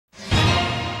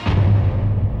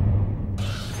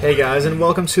Hey guys, and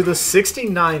welcome to the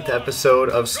 69th episode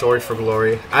of Story for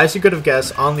Glory. As you could have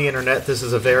guessed, on the internet, this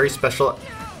is a very special...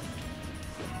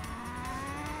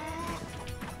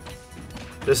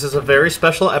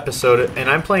 episode, and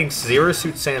I'm playing Zero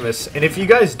Suit Samus, and if you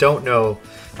guys don't know,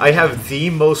 I have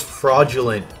the most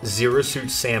fraudulent Zero Suit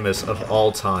Samus of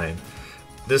all time.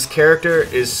 This character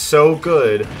is so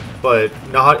good, but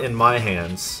not in my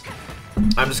hands.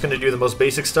 I'm just going to do the most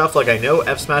basic stuff. Like, I know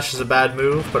F Smash is a bad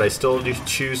move, but I still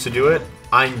choose to do it.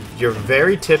 I'm your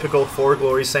very typical For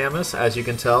Glory Samus, as you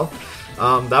can tell.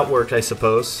 That worked, I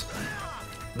suppose.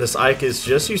 This Ayyy is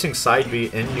just using side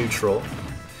B in neutral,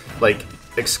 like,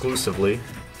 exclusively.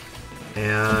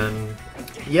 And,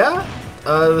 yeah,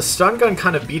 the stun gun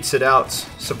kind of beats it out,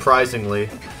 surprisingly.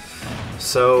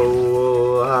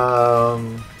 So,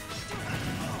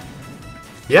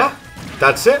 yeah,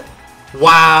 that's it.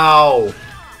 Wow!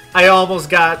 I almost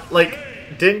got, like,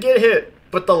 didn't get hit,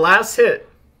 but the last hit,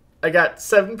 I got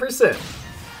 7%.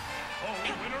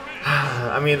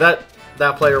 I mean, that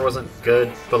player wasn't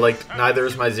good, but, like, neither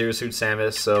is my Zero Suit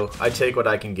Samus, so I take what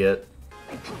I can get.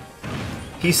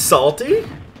 He's salty?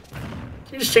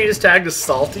 He just changed his tag to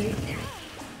salty?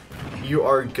 You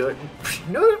are good.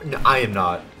 No, I am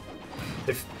not.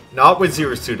 If not with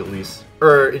Zero Suit, at least.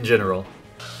 Or, in general.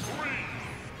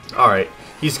 Alright.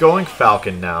 He's going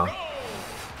Falcon now.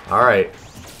 Alright.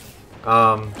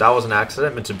 That was an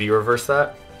accident. Meant to B-reverse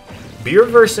that.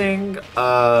 B-reversing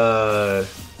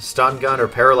stun gun or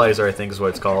paralyzer, I think is what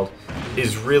it's called,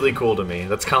 is really cool to me.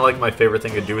 That's kind of like my favorite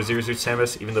thing to do with Zero Suit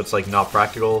Samus, even though it's like not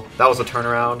practical. That was a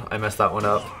turnaround. I messed that one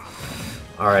up.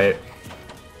 Alright.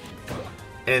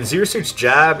 And Zero Suit's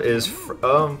jab is...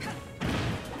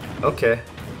 okay.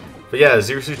 But yeah,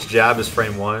 Zero Suit's jab is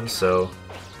frame 1, so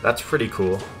that's pretty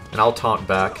cool. And I'll taunt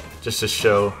back, just to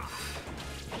show...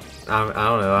 I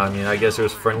don't know, I mean, I guess it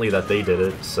was friendly that they did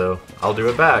it, so I'll do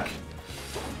it back.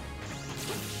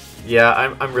 Yeah,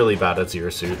 I'm really bad at Zero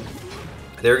Suit.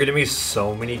 There are going to be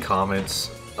so many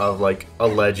comments of, like,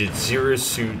 alleged Zero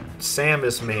Suit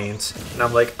Samus mains, and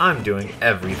I'm like, I'm doing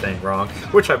everything wrong,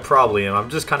 which I probably am. I'm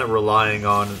just kind of relying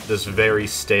on this very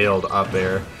staled up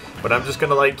air, but I'm just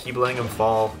going to, like, keep letting him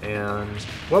fall, and...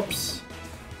 whoops.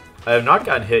 I have not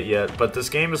gotten hit yet, but this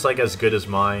game is like as good as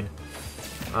mine.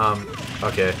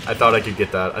 Okay, I thought I could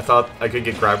get that. I thought I could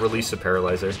get grab release to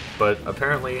paralyzer, but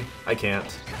apparently I can't.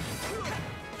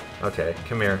 Okay,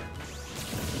 come here.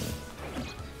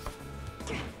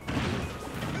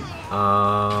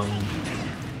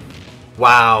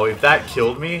 Wow, if that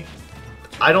killed me,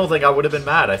 I don't think I would have been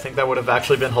mad. I think that would have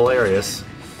actually been hilarious.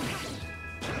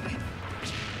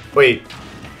 Wait.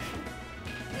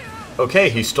 Okay,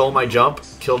 he stole my jump,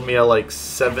 killed me at like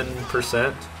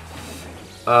 7%.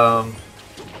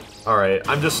 Alright,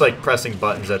 I'm just like pressing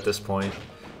buttons at this point.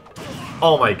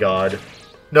 Oh my god.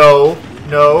 No,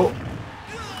 no.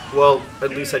 Well, at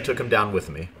least I took him down with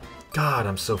me. God,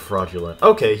 I'm so fraudulent.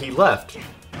 Okay, he left.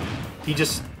 He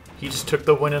just took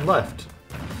the win and left.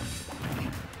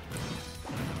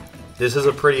 This is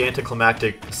a pretty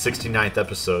anticlimactic 69th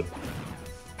episode.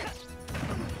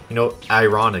 You know,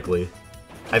 ironically.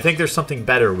 I think there's something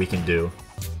better we can do.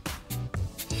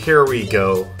 Here we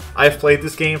go. I've played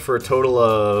this game for a total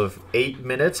of 8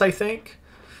 minutes, I think.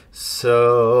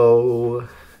 So,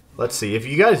 let's see. If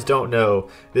you guys don't know,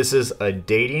 this is a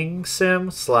dating sim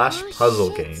slash puzzle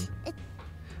game.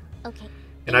 Okay.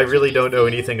 And I really don't know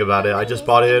anything about it. I just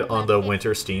bought it on the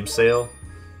winter Steam sale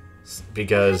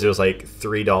because it was like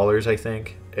 $3, I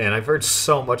think. And I've heard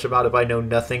so much about it, but I know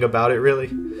nothing about it,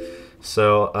 really.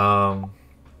 So,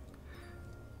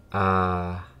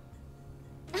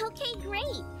 Okay, great.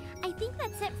 I think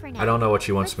that's it for now. I don't know what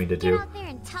she wants me to do. Get out there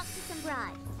and talk to some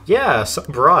broads. Yeah, some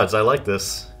broads. I like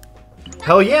this.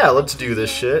 Hell yeah, let's do this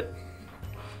shit.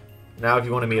 Now if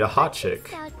you want to meet a hot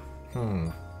chick.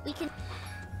 We can...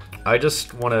 I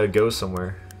just want to go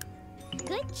somewhere.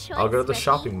 Good choice, I'll go to the Ricky.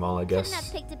 shopping mall, I guess. Couldn't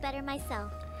have picked it better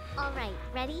myself. All right,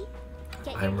 ready?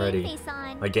 Get your I'm ready. game face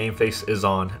on. My game face is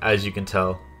on, as you can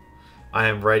tell. I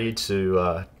am ready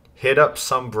to hit up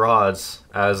some broads,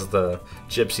 as the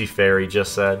Gypsy Fairy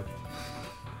just said.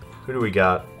 Who do we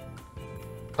got?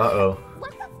 Uh-oh.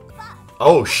 What the fuck?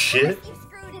 Oh, shit. You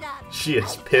screwed it up. She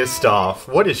is pissed off.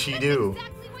 What does she do?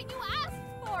 Exactly what you asked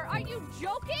for. Are you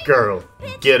joking? Girl,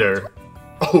 get her.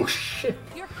 Oh, shit.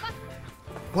 You're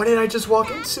What did I just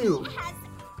walk into? Has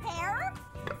hair?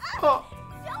 Oh,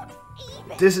 Don't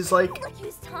even. this is like Look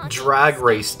who's talking. drag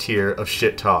race tier of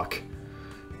shit talk.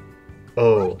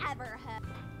 Oh. Whatever, huh?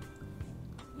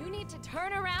 You need to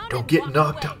turn around. Don't and get walk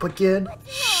knocked away. up again.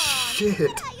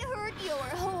 Shit. I hurt your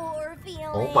whore feelings.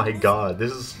 Oh my god,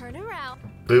 this is... Turn around.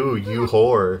 Boo, you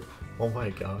whore. Oh my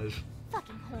gosh.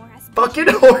 Fucking whore. Fucking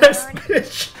horse,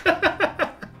 bitch.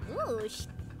 Ooh,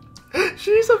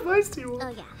 She's a feisty one. oh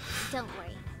yeah, don't worry.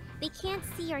 They can't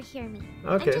see or hear me.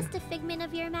 Okay. I'm just a figment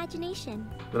of your imagination.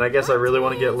 Then I guess I really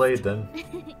want to get laid then.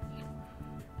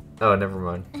 Oh, never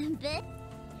mind. But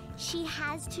she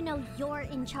has to know you're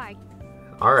in charge.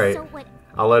 All right. So what?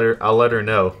 I'll let her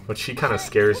know, but she kind of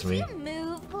scares me. Could you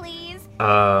move, please?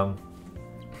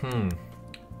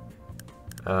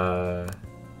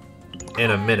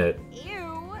 In a minute.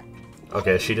 Ew.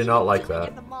 Okay, she did not like that.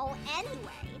 At the mall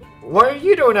anyway. What are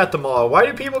you doing at the mall? Why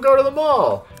do people go to the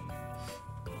mall?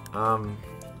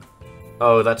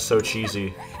 Oh, that's so cheesy.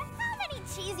 How many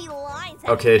cheesy lines?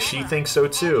 Okay, she thinks so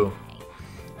too.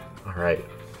 Alright.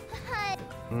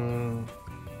 I'll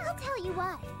tell you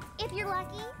what. If you're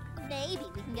lucky, maybe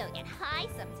we can go get high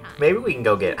sometime. Maybe we can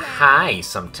go get high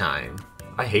sometime.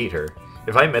 I hate her.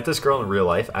 If I met this girl in real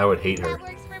life, I would hate her. That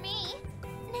works for me.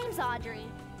 Name's Audrey.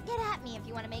 Get at me if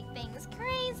you want to make things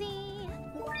crazy.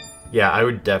 Yeah, I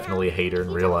would definitely hate her in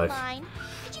If you real don't life. mind,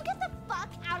 could you get the fuck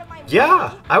out of my way?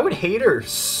 Yeah, I would hate her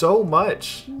so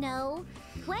much. No.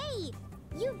 Wait.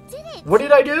 You did it. What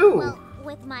did I do? Well,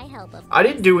 with my help, of I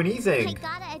didn't do I anything.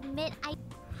 gotta admit,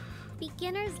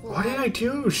 beginner's luck. What did I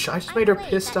do? I just made her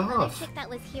pissed that other off. chick that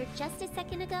was here just a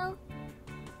second ago.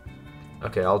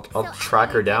 Okay, I'll So track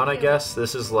her how down, I did you- guess.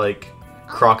 This is like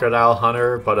Crocodile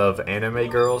Hunter, but of anime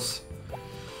girls.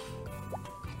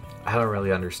 I don't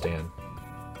really understand.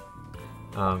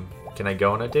 Can I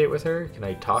go on a date with her? Can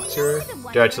I talk to her?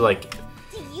 Do I have to like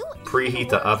Do you preheat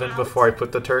the oven before I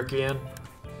put the turkey in?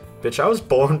 Bitch, I was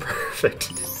born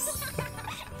perfect.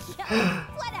 Yeah,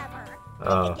 whatever.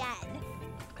 Uh, Again.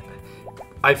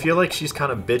 I feel like she's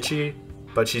kind of bitchy,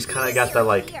 but she's kind of got that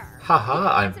like,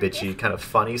 haha, I'm bitchy, kind of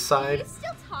funny Do side. you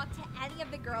still talk to any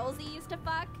of the girls you used to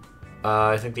fuck?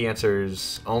 I think the answer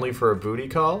is only for a booty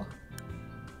call.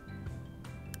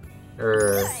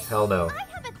 Or hell no. I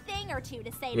have a thing or two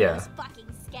to say Yeah. to those fucking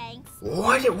skanks.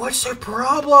 What? What's their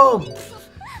problem?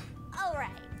 Alright,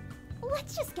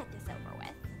 let's just get this over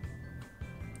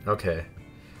with. Okay.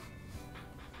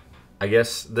 I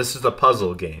guess this is a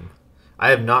puzzle game. I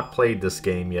have not played this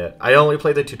game yet. I only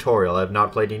played the tutorial. I have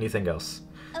not played anything else.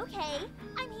 Okay,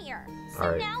 I'm here. So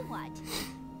Alright. now what?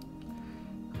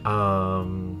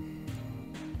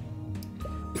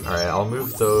 Alright, I'll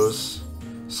move those.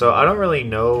 So I don't really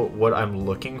know what I'm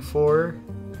looking for.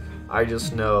 I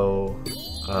just know...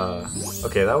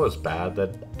 okay, that was bad.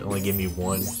 That only gave me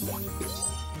one.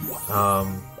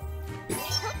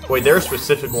 Wait, there are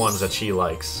specific ones that she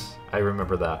likes. I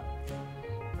remember that.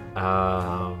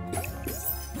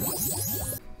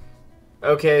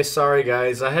 Okay, sorry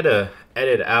guys. I had to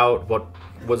edit out what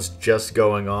was just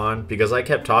going on because I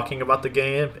kept talking about the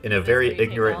game in a very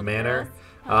ignorant manner.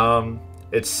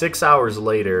 It's 6 hours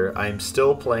later. I'm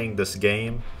still playing this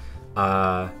game.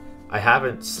 I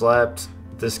haven't slept.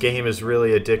 This game is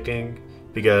really addicting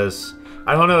because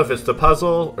I don't know if it's the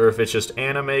puzzle or if it's just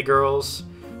anime girls,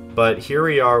 but here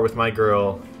we are with my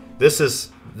girl. This is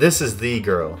the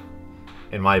girl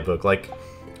in my book. Like,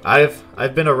 I've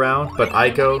been around, but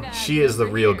Aiko, she is the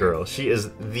real girl. She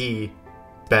is the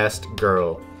best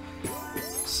girl.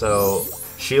 So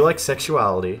she likes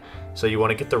sexuality. So you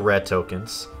want to get the red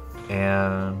tokens,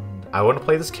 and I want to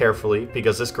play this carefully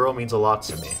because this girl means a lot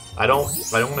to me. I don't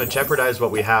want to jeopardize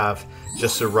what we have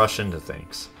just to rush into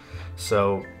things.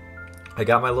 So I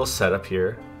got my little setup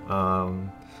here.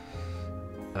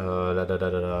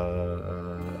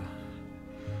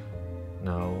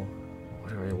 No. What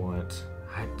do I want?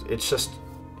 It's just...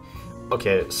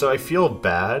 Okay, so I feel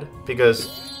bad because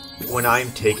when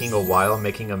I'm taking a while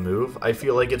making a move, I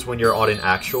feel like it's when you're on an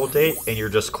actual date and you're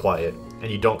just quiet and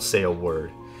you don't say a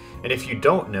word. And if you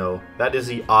don't know, that is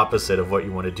the opposite of what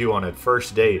you want to do on a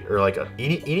first date or like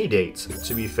any dates,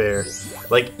 to be fair.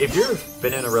 Like, if you've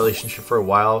been in a relationship for a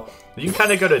while, you can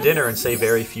kind of go to dinner and say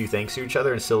very few things to each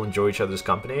other and still enjoy each other's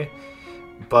company.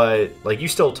 But, like, you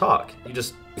still talk. You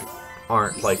just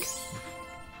aren't, like,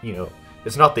 you know,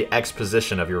 it's not the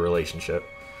exposition of your relationship.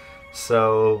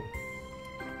 So,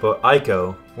 but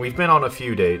Aiko, we've been on a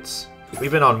few dates.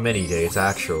 We've been on many dates,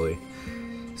 actually.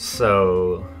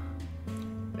 So,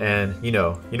 and you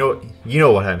know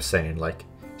what I'm saying. Like,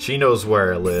 she knows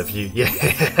where I live.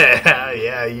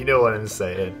 Yeah, you know what I'm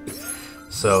saying.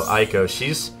 So Aiko,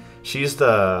 she's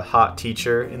the hot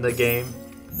teacher in the game.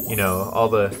 You know, all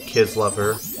the kids love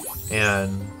her,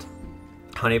 and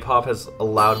Honey Pop has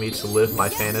allowed me to live my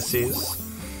fantasies.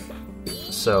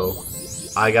 So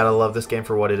I gotta love this game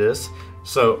for what it is.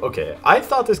 So, okay, I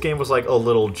thought this game was like a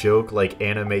little joke, like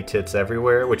anime tits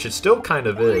everywhere, which it still kind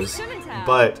of is,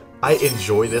 but I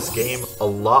enjoy this game a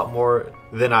lot more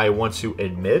than I want to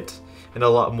admit, and a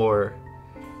lot more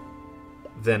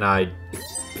than I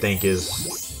think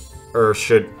is, or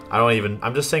should.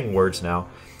 I'm just saying words now.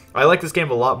 I like this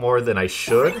game a lot more than I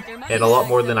should, and a lot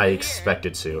more than I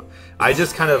expected to. I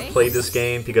just kind of played this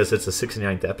game because it's the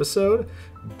 69th episode,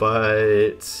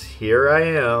 but here I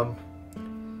am,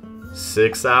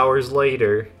 6 hours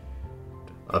later,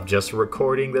 of just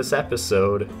recording this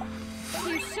episode.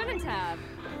 You shouldn't have.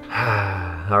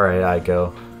 Alright,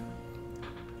 Aiko.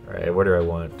 Alright, what do I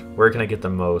want? Where can I get the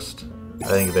most? I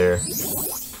think there.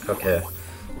 Okay.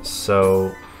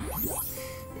 So,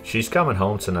 she's coming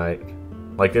home tonight.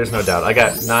 Like, there's no doubt. I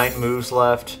got 9 moves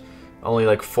left. Only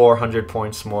like 400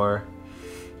 points more.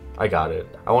 I got it.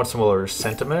 I want some more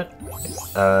sentiment.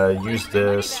 Use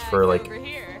this for like...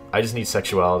 I just need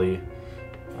sexuality.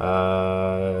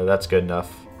 That's good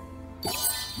enough.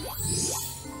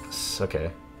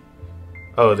 Okay.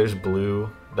 Oh, there's blue.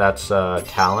 That's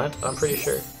talent, I'm pretty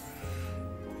sure.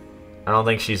 I don't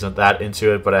think she's that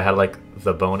into it, but I had like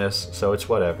the bonus, so it's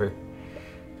whatever.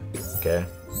 Okay.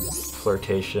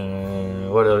 Flirtation.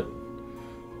 What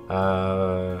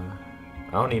I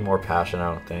don't need more passion,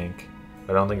 I don't think.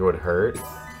 I don't think it would hurt.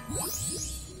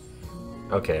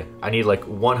 Okay, I need like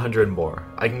 100 more.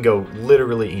 I can go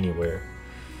literally anywhere.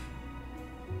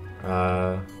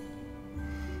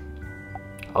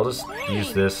 I'll just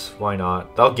use this. Why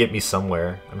not? That'll get me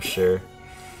somewhere, I'm sure.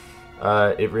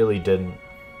 It really didn't.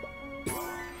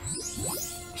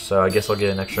 So I guess I'll get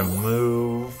an extra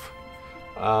move.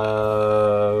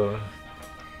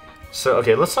 So,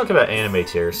 okay, let's talk about anime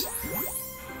tiers.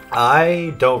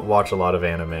 I don't watch a lot of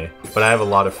anime, but I have a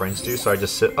lot of friends do, so I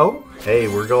just sit... Oh, hey,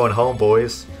 we're going home,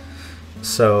 boys.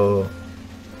 So,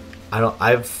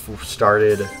 I've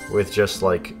started with just,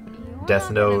 like,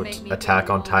 Death Note, Attack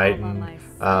on Titan,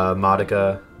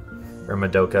 Madoka, or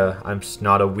Madoka. I'm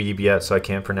not a weeb yet, so I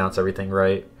can't pronounce everything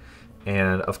right.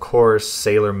 And, of course,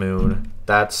 Sailor Moon.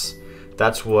 That's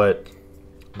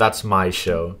my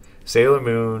show. Sailor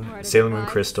Moon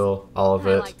Crystal, all of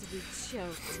it.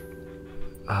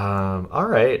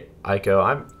 Alright,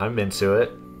 Aiko, I'm into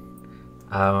it.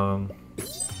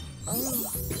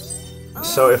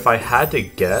 So if I had to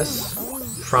guess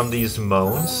from these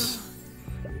moans,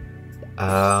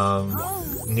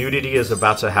 nudity is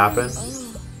about to happen,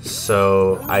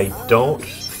 so I don't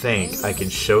think I can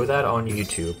show that on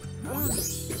YouTube.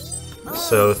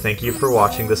 So thank you for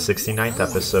watching the 69th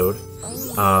episode.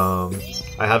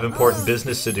 I have important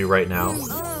business to do right now,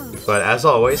 but as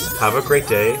always, have a great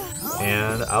day,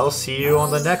 and I'll see you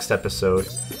on the next episode,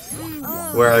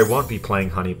 where I won't be playing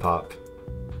Honey Pop.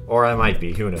 Or I might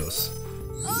be, who knows.